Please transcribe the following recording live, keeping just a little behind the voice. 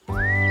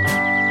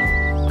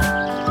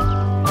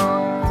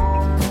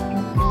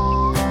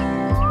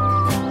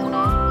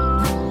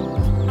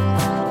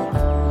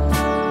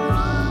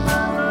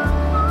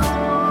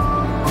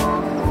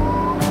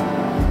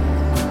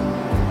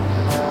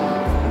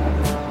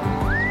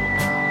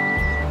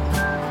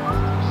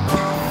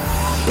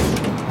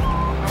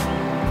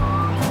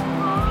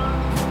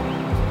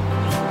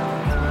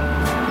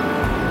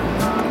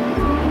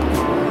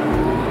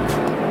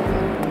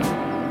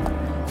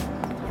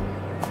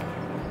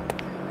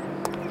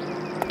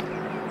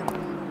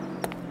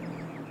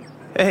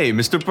Hey,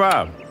 Mr.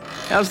 Bob.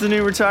 How's the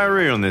new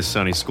retiree on this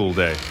sunny school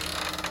day?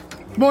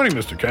 Good morning,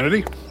 Mr.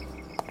 Kennedy.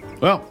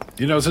 Well,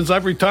 since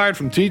I've retired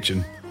from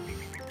teaching,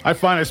 I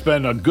find I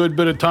spend a good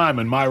bit of time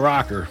in my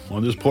rocker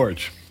on this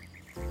porch.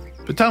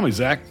 But tell me,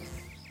 Zach,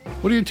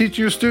 what are you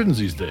teaching your students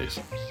these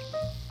days?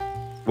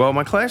 Well,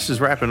 my class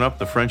is wrapping up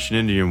the French and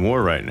Indian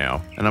War right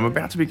now, and I'm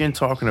about to begin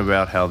talking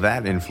about how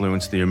that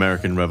influenced the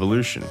American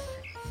Revolution.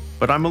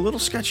 But I'm a little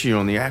sketchy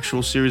on the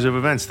actual series of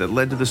events that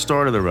led to the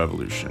start of the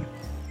Revolution.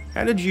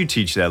 How did you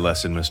teach that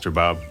lesson, Mr.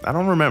 Bob? I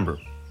don't remember.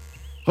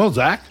 Well,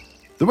 Zach,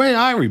 the way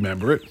I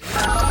remember it...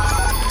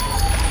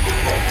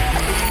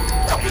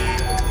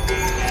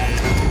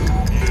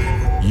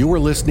 You are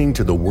listening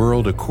to The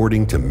World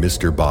According to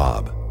Mr.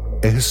 Bob,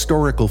 a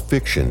historical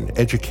fiction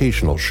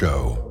educational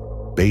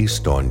show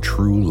based on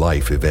true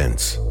life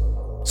events.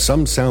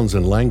 Some sounds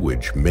and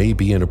language may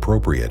be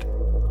inappropriate.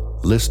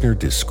 Listener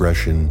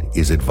discretion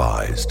is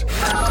advised.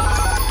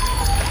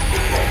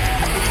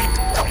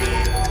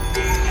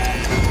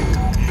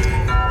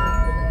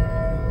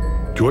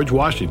 George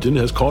Washington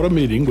has called a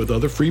meeting with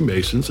other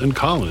Freemasons and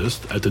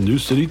colonists at the New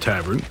City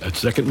Tavern at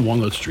 2nd and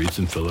Walnut Streets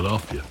in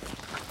Philadelphia.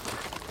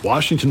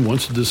 Washington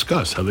wants to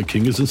discuss how the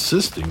king is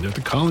insisting that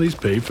the colonies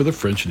pay for the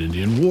French and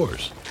Indian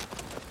Wars.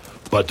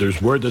 But there's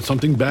word that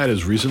something bad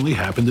has recently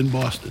happened in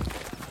Boston,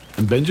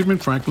 and Benjamin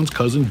Franklin's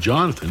cousin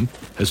Jonathan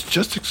has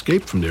just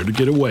escaped from there to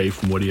get away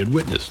from what he had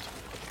witnessed.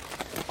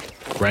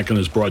 Franklin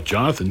has brought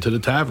Jonathan to the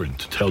tavern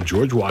to tell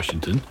George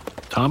Washington,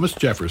 Thomas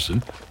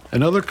Jefferson,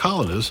 and other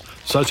colonists,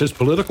 such as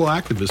political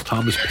activist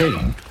Thomas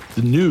Paine,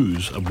 the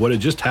news of what had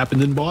just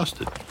happened in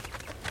Boston.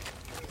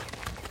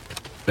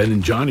 Ben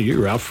and Johnny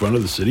are out front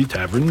of the city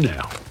tavern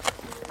now.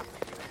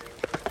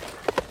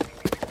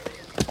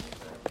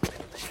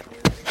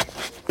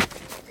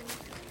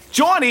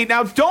 Johnny,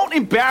 now don't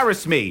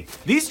embarrass me.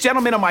 These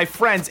gentlemen are my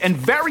friends and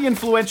very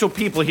influential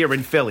people here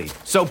in Philly,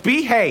 so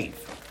behave.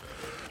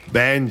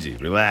 Benji,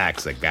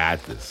 relax, I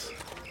got this.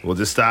 We'll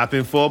just stop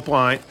in for a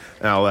pint,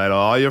 and I'll let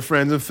all your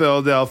friends in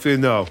Philadelphia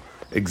know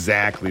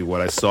exactly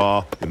what I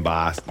saw in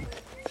Boston.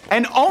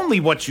 And only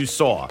what you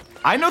saw.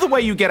 I know the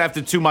way you get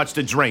after too much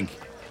to drink.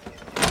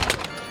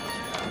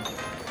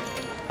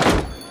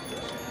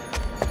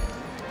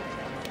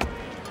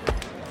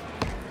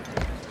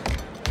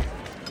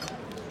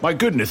 My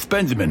goodness,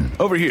 Benjamin,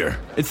 over here.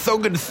 It's so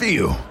good to see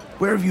you.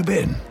 Where have you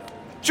been?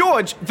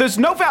 George, there's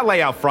no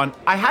valet out front.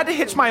 I had to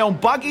hitch my own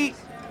buggy.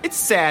 It's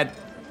sad.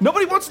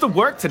 Nobody wants to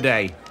work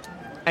today.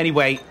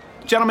 Anyway,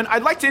 gentlemen,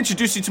 I'd like to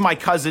introduce you to my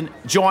cousin,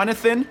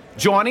 Jonathan.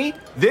 Johnny,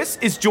 this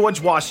is George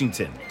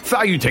Washington.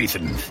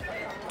 Salutations.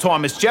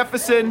 Thomas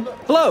Jefferson.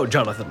 Hello,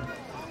 Jonathan.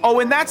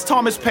 Oh, and that's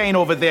Thomas Paine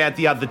over there at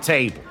the other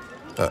table.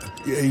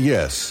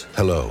 Yes,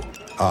 hello.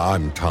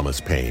 I'm Thomas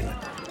Paine.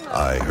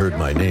 I heard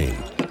my name.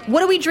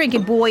 What are we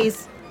drinking,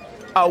 boys?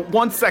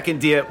 1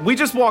 second, dear. We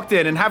just walked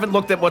in and haven't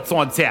looked at what's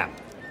on tap.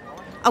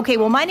 Okay,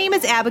 well, my name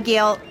is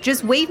Abigail.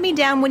 Just wave me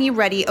down when you're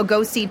ready or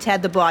go see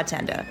Ted the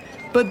bartender.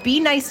 But be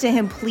nice to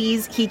him,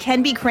 please. He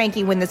can be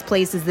cranky when this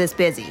place is this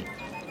busy.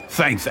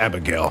 Thanks,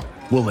 Abigail.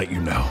 We'll let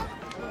you know.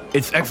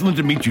 It's excellent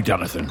to meet you,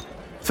 Jonathan.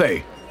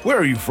 Say, where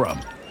are you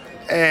from?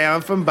 Hey, I'm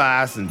from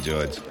Boston,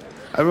 George.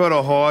 I rode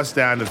a horse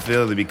down to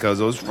Philly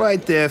because I was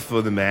right there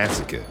for the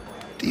massacre.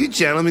 Do you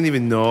gentlemen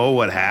even know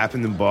what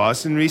happened in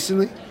Boston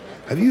recently?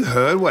 Have you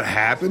heard what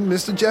happened,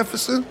 Mr.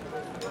 Jefferson?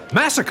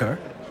 Massacre?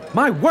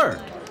 My word.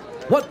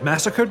 What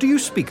massacre do you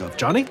speak of,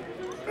 Johnny?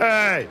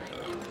 Hey,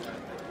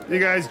 you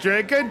guys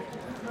drinking?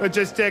 Or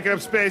just taking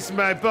up space in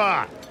my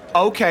bar?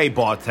 Okay,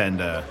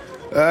 bartender.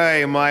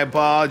 Hey, my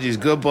apologies,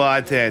 good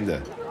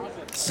bartender.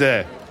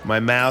 Sir, my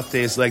mouth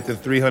tastes like the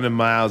 300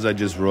 miles I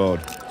just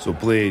rode. So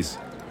please,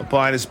 a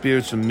pint of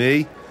spirits from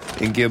me,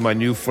 and give my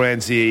new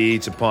friends here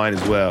each a pint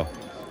as well.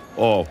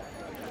 Oh,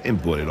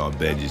 and put it on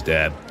Benji's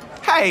dad.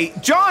 Hey,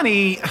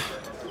 Johnny!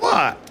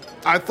 What?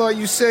 I thought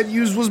you said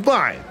yous was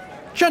buying.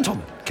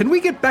 Gentlemen, can we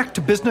get back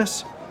to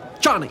business?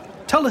 Johnny,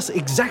 tell us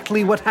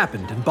exactly what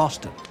happened in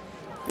Boston.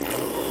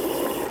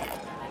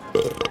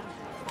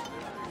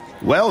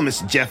 Well,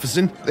 Mr.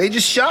 Jefferson, they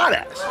just shot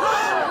at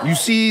us. You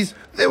see,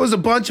 there was a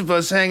bunch of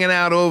us hanging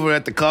out over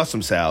at the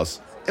customs house,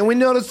 and we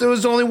noticed there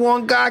was only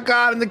one guy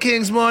guarding the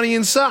king's money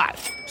inside.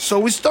 So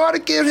we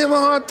started giving him a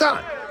hard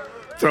time,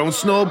 throwing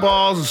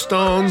snowballs and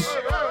stones.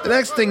 The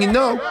next thing you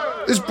know,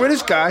 this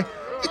British guy,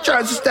 he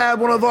tries to stab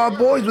one of our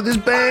boys with his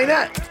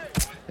bayonet.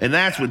 And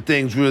that's when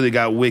things really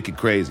got wicked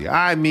crazy.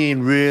 I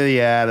mean,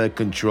 really out of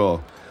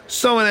control.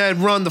 Someone had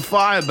run the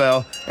fire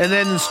bell, and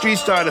then the street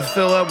started to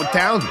fill up with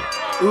townsmen.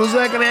 It was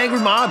like an angry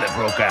mob that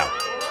broke out.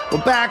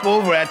 Well, back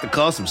over at the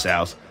customs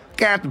house,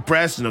 Captain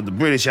Preston of the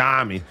British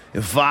Army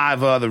and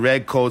 5 other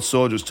redcoat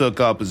soldiers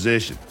took up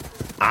position,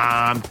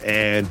 armed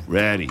and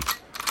ready.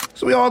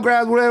 So we all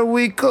grabbed whatever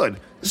we could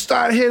and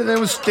started hitting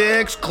them with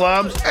sticks,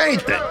 clubs,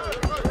 anything.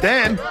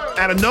 Then,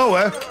 out of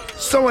nowhere,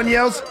 someone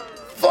yells,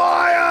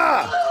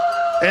 "Fire!"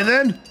 And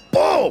then,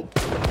 boom!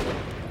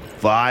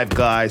 5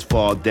 guys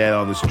fall dead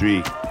on the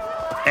street.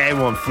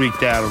 Everyone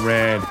freaked out and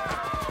ran.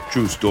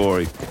 True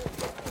story.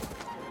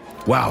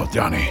 Wow,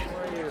 Johnny.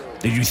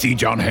 Did you see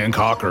John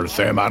Hancock or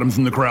Sam Adams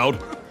in the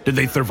crowd? Did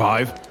they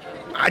survive?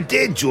 I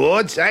did,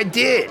 George, I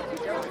did.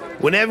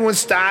 When everyone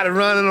started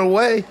running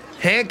away,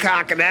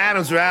 Hancock and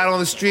Adams were out on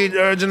the street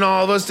urging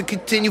all of us to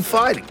continue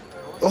fighting.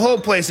 The whole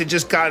place had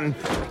just gotten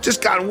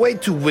way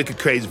too wicked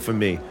crazy for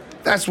me.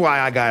 That's why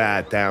I got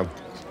out of town.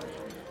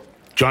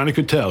 Johnny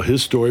could tell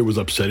his story was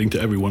upsetting to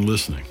everyone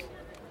listening.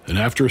 And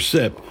after a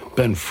sip,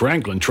 Ben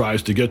Franklin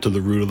tries to get to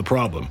the root of the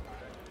problem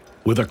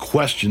with a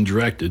question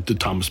directed to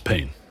Thomas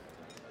Paine.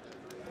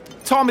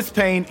 Thomas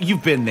Paine,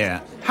 you've been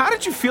there. How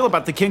did you feel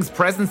about the king's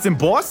presence in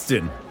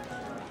Boston?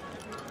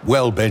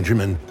 Well,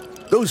 Benjamin,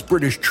 those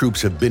British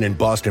troops have been in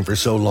Boston for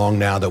so long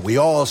now that we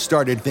all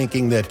started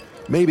thinking that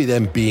maybe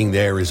them being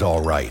there is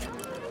all right.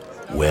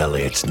 Well,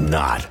 it's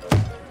not.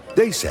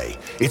 They say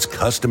it's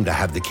custom to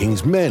have the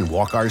king's men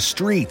walk our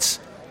streets.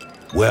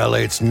 Well,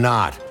 it's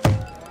not.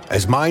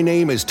 As my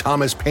name is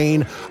Thomas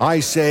Paine, I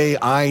say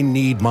I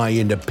need my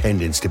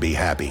independence to be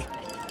happy.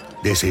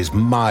 This is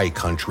my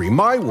country,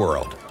 my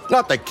world,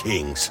 not the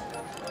king's.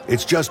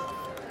 It's just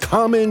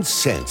common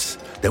sense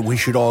that we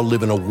should all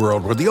live in a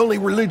world where the only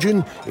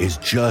religion is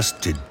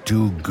just to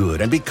do good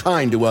and be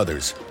kind to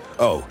others.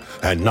 Oh,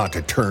 and not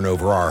to turn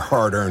over our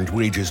hard-earned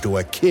wages to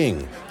a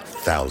king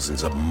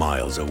thousands of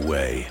miles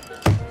away.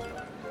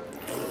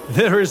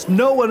 There is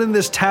no one in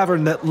this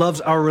tavern that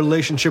loves our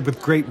relationship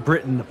with Great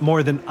Britain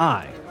more than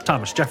I,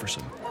 Thomas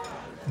Jefferson.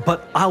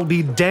 But I'll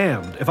be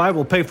damned if I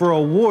will pay for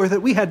a war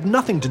that we had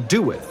nothing to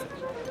do with.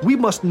 We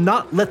must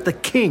not let the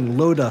king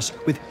load us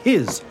with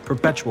his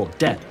perpetual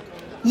debt.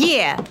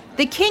 Yeah,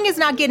 the king is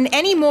not getting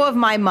any more of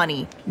my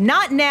money.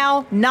 Not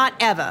now, not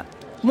ever.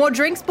 More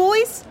drinks,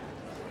 boys?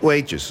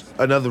 Waitress,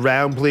 another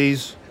round,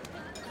 please.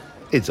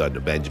 It's under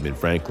Benjamin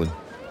Franklin.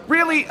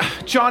 Really?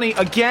 Johnny,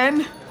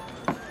 again?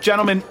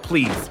 Gentlemen,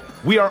 please.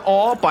 We are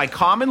all, by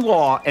common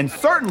law, and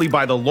certainly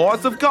by the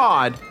laws of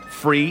God,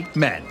 free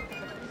men.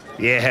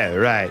 Yeah,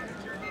 right.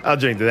 I'll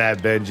drink to that,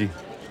 Benji.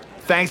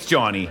 Thanks,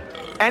 Johnny.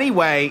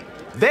 Anyway,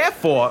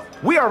 therefore,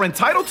 we are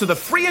entitled to the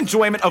free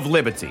enjoyment of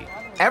liberty.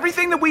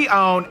 Everything that we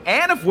own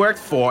and have worked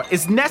for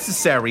is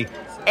necessary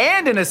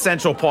and an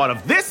essential part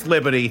of this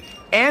liberty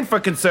and for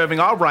conserving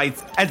our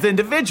rights as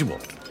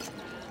individuals.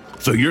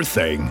 So you're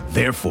saying,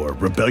 therefore,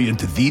 rebellion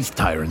to these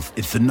tyrants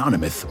is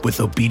synonymous with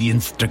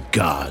obedience to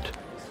God.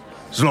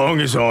 As long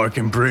as I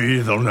can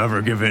breathe, I'll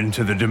never give in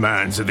to the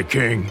demands of the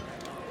king.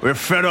 We're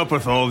fed up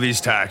with all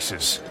these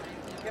taxes.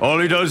 All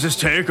he does is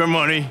take our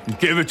money and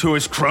give it to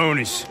his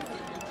cronies.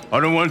 I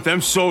don't want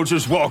them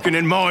soldiers walking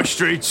in my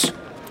streets.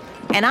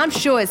 And I'm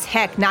sure as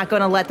heck not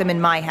gonna let them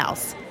in my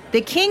house. The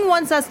king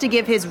wants us to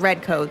give his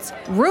redcoats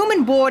room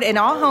and board in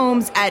our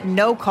homes at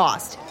no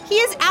cost. He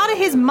is out of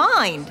his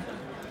mind.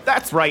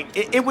 That's right.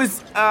 It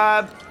was,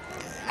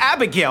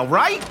 Abigail,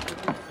 right?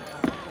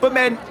 But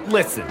men,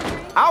 listen.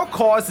 Our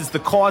cause is the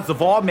cause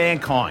of all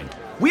mankind.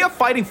 We are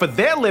fighting for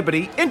their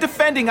liberty and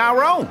defending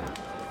our own.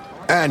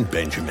 And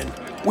Benjamin,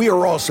 we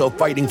are also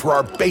fighting for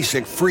our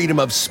basic freedom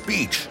of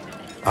speech.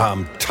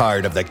 I'm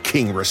tired of the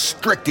king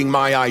restricting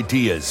my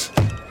ideas.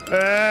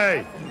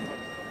 Hey,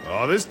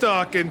 all this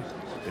talking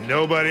and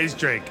nobody's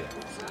drinking.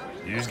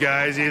 You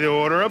guys either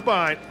order a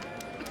pint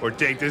or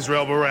take this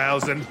rebel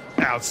rousing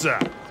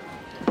outside.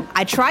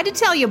 I tried to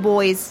tell you,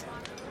 boys.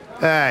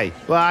 Hey,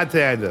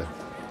 bartender,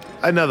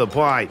 another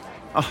pint.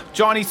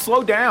 Johnny,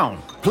 slow down.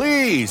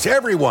 Please,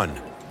 everyone,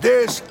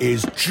 this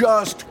is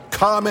just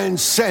common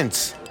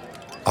sense.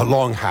 A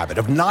long habit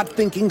of not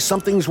thinking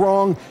something's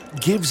wrong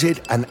gives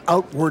it an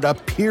outward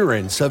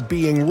appearance of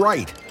being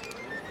right.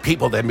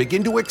 People then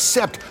begin to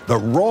accept the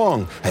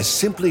wrong as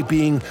simply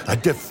being a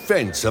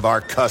defense of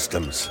our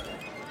customs.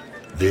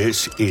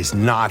 This is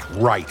not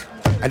right,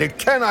 and it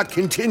cannot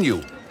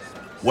continue.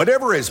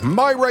 Whatever is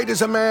my right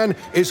as a man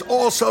is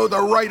also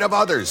the right of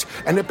others,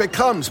 and it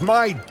becomes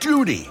my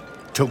duty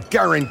to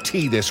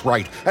guarantee this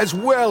right as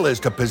well as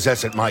to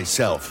possess it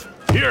myself.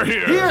 Hear,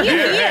 hear. Hear,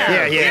 hear.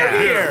 Yeah. Hear,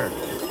 hear.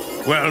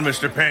 Well,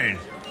 Mr. Payne,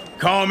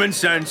 common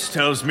sense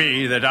tells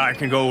me that I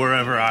can go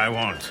wherever I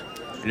want.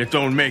 And it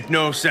don't make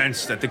no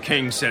sense that the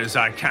king says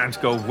I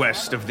can't go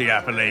west of the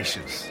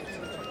Appalachians.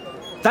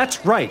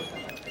 That's right.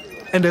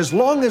 And as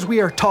long as we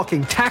are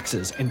talking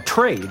taxes and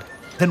trade,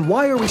 then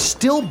why are we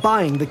still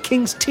buying the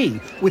king's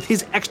tea with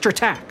his extra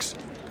tax?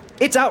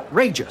 It's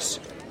outrageous.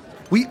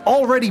 We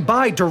already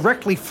buy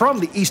directly from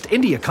the East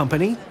India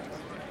Company.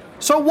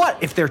 So what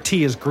if their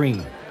tea is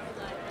green?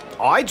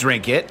 I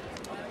drink it.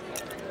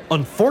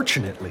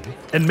 Unfortunately,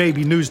 and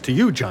maybe news to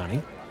you,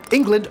 Johnny,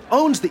 England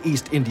owns the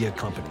East India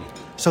Company,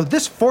 so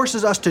this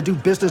forces us to do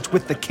business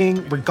with the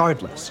king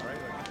regardless.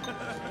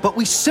 But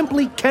we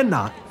simply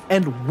cannot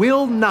and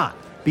will not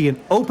be an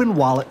open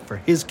wallet for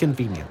his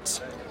convenience.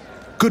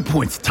 Good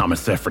points,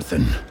 Thomas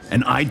Jefferson.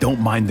 And I don't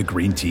mind the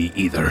green tea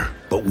either.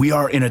 But we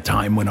are in a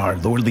time when our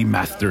lordly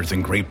masters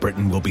in Great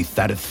Britain will be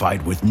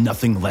satisfied with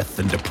nothing less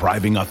than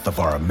depriving us of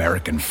our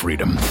American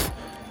freedoms.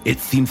 It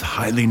seems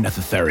highly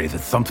necessary that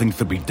something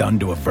should be done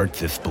to avert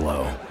this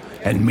blow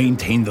and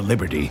maintain the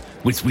liberty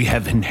which we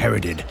have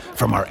inherited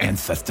from our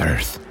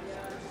ancestors.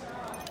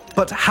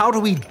 But how do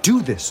we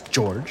do this,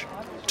 George?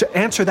 To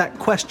answer that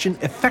question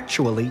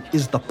effectually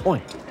is the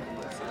point.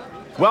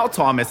 Well,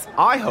 Thomas,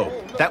 I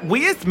hope that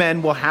we as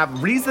men will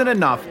have reason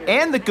enough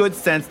and the good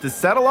sense to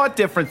settle our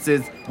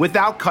differences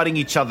without cutting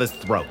each other's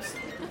throats.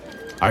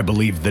 I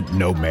believe that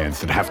no man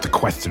should have to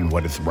question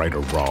what is right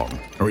or wrong,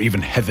 or even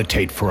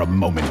hesitate for a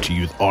moment to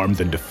use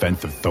arms in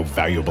defense of so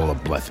valuable a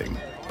blessing.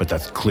 But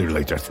that's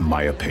clearly just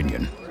my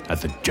opinion,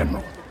 as a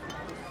general.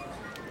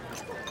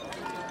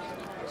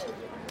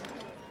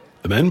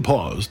 The men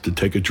paused to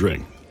take a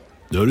drink,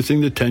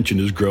 noticing the tension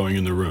is growing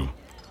in the room.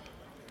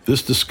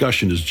 This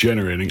discussion is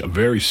generating a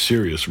very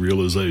serious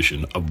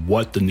realization of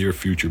what the near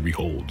future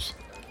beholds.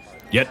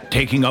 Yet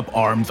taking up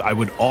arms, I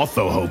would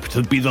also hope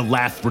to be the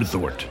last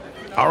resort.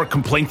 Our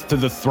complaints to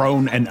the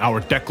throne and our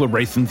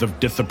declarations of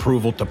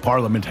disapproval to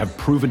Parliament have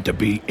proven to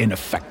be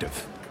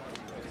ineffective.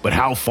 But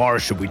how far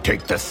should we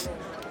take this?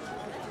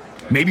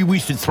 Maybe we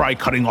should try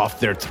cutting off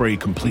their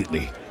trade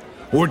completely,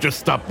 or just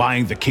stop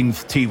buying the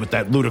king's tea with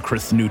that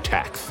ludicrous new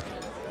tax.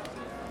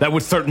 That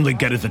would certainly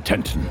get his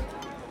attention.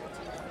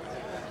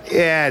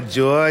 Yeah,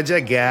 George,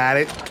 I got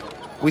it.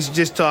 We should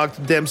just talk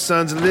to them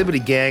Sons of Liberty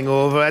gang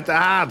over at the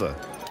harbor.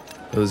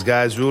 Those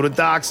guys rule the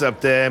docks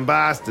up there in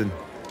Boston,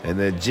 and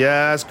they're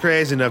just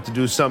crazy enough to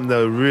do something that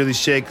would really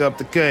shake up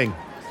the king.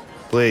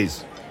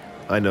 Please,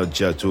 I know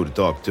just who to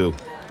talk to.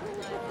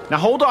 Now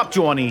hold up,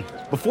 Johnny.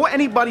 Before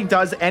anybody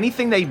does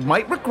anything they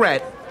might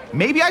regret,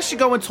 maybe I should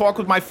go and talk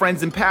with my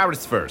friends in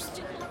Paris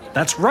first.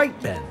 That's right,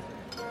 Ben.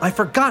 I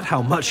forgot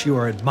how much you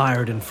are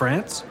admired in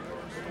France.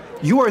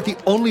 You are the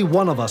only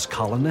one of us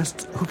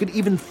colonists who could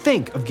even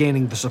think of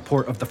gaining the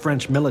support of the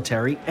French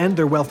military and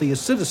their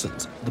wealthiest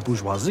citizens, the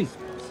bourgeoisie.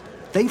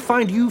 They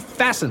find you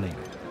fascinating.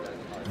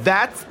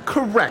 That's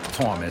correct,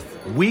 Thomas.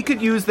 We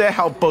could use their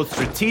help both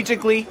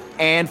strategically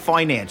and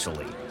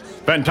financially.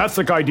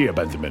 Fantastic idea,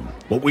 Benjamin.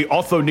 What we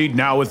also need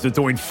now is to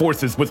join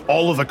forces with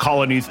all of the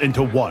colonies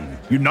into one,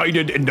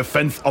 united in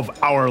defense of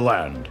our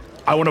land.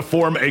 I want to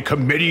form a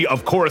committee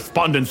of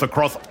correspondence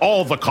across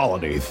all the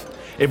colonies.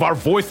 If our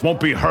voice won't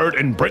be heard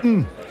in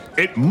Britain,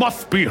 it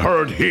must be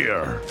heard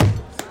here.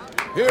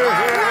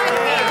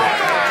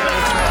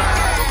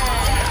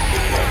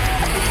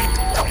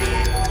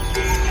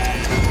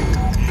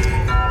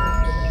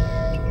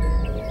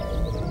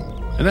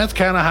 And that's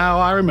kind of how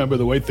I remember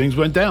the way things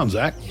went down,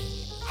 Zach.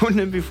 Wouldn't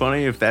it be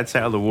funny if that's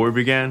how the war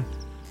began?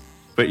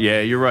 But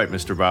yeah, you're right,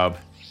 Mr. Bob.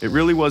 It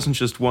really wasn't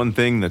just one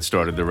thing that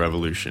started the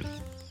revolution.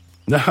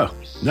 No,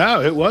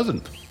 it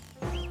wasn't.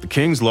 The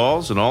king's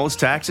laws and all his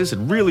taxes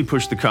had really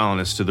pushed the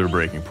colonists to their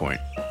breaking point.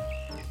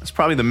 That's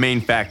probably the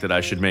main fact that I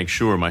should make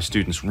sure my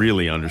students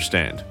really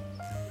understand.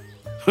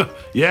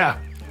 Yeah,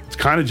 it's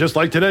kind of just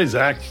like today,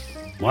 Zach.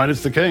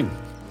 Minus the king.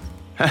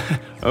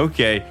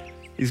 Okay,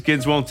 these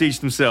kids won't teach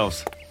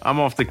themselves. I'm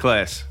off to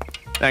class.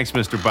 Thanks,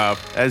 Mr. Bob.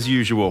 As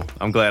usual,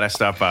 I'm glad I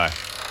stopped by.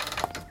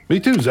 Me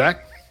too,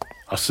 Zach.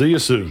 I'll see you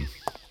soon.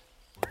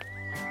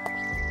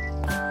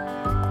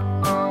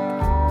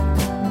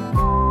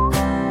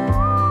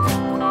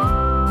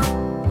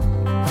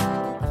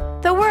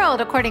 The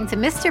World According to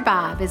Mr.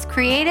 Bob is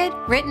created,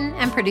 written,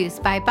 and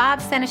produced by Bob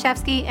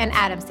Staniszewski and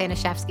Adam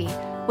Staniszewski,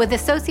 with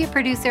associate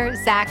producer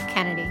Zach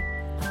Kennedy.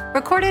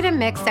 Recorded and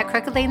mixed at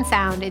Crooked Lane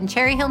Sound in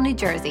Cherry Hill, New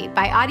Jersey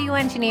by audio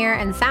engineer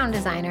and sound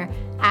designer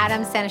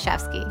Adam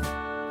Staniszewski.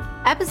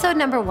 Episode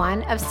number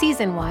 1 of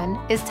Season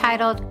 1 is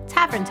titled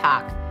Tavern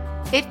Talk.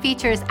 It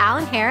features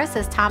Alan Harris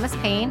as Thomas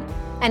Paine,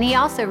 and he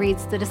also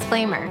reads the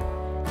disclaimer.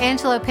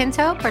 Angelo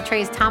Pinto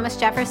portrays Thomas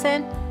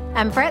Jefferson,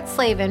 and Brett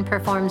Slavin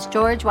performs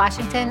George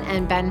Washington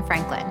and Ben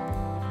Franklin.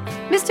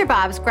 Mr.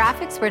 Bob's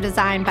graphics were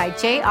designed by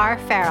J.R.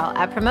 Farrell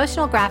at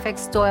Promotional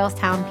Graphics,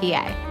 Doylestown,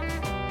 PA.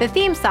 The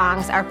theme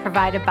songs are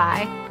provided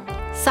by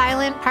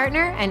Silent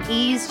Partner and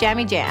Ease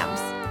Jammy Jams.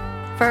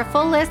 For a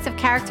full list of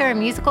character and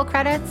musical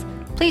credits,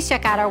 please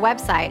check out our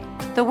website,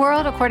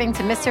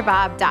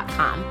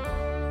 theworldaccordingtomrbob.com.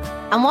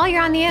 And while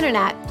you're on the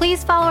internet,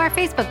 please follow our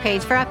Facebook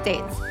page for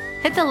updates.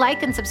 Hit the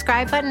like and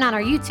subscribe button on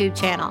our YouTube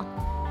channel.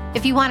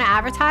 If you want to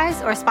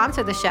advertise or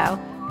sponsor the show,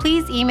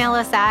 please email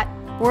us at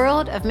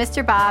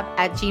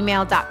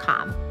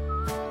worldofmrbob@gmail.com.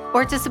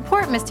 Or to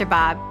support Mr.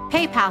 Bob,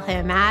 PayPal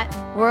him at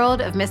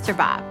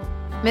worldofmrbob.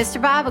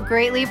 Mr. Bob would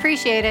greatly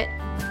appreciate it.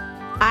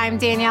 I'm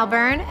Danielle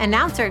Byrne,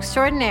 announcer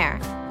extraordinaire.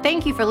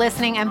 Thank you for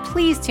listening, and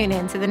please tune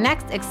in to the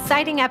next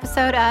exciting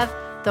episode of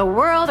The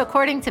World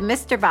According to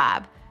Mr.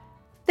 Bob.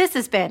 This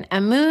has been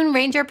a Moon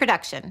Ranger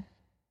production.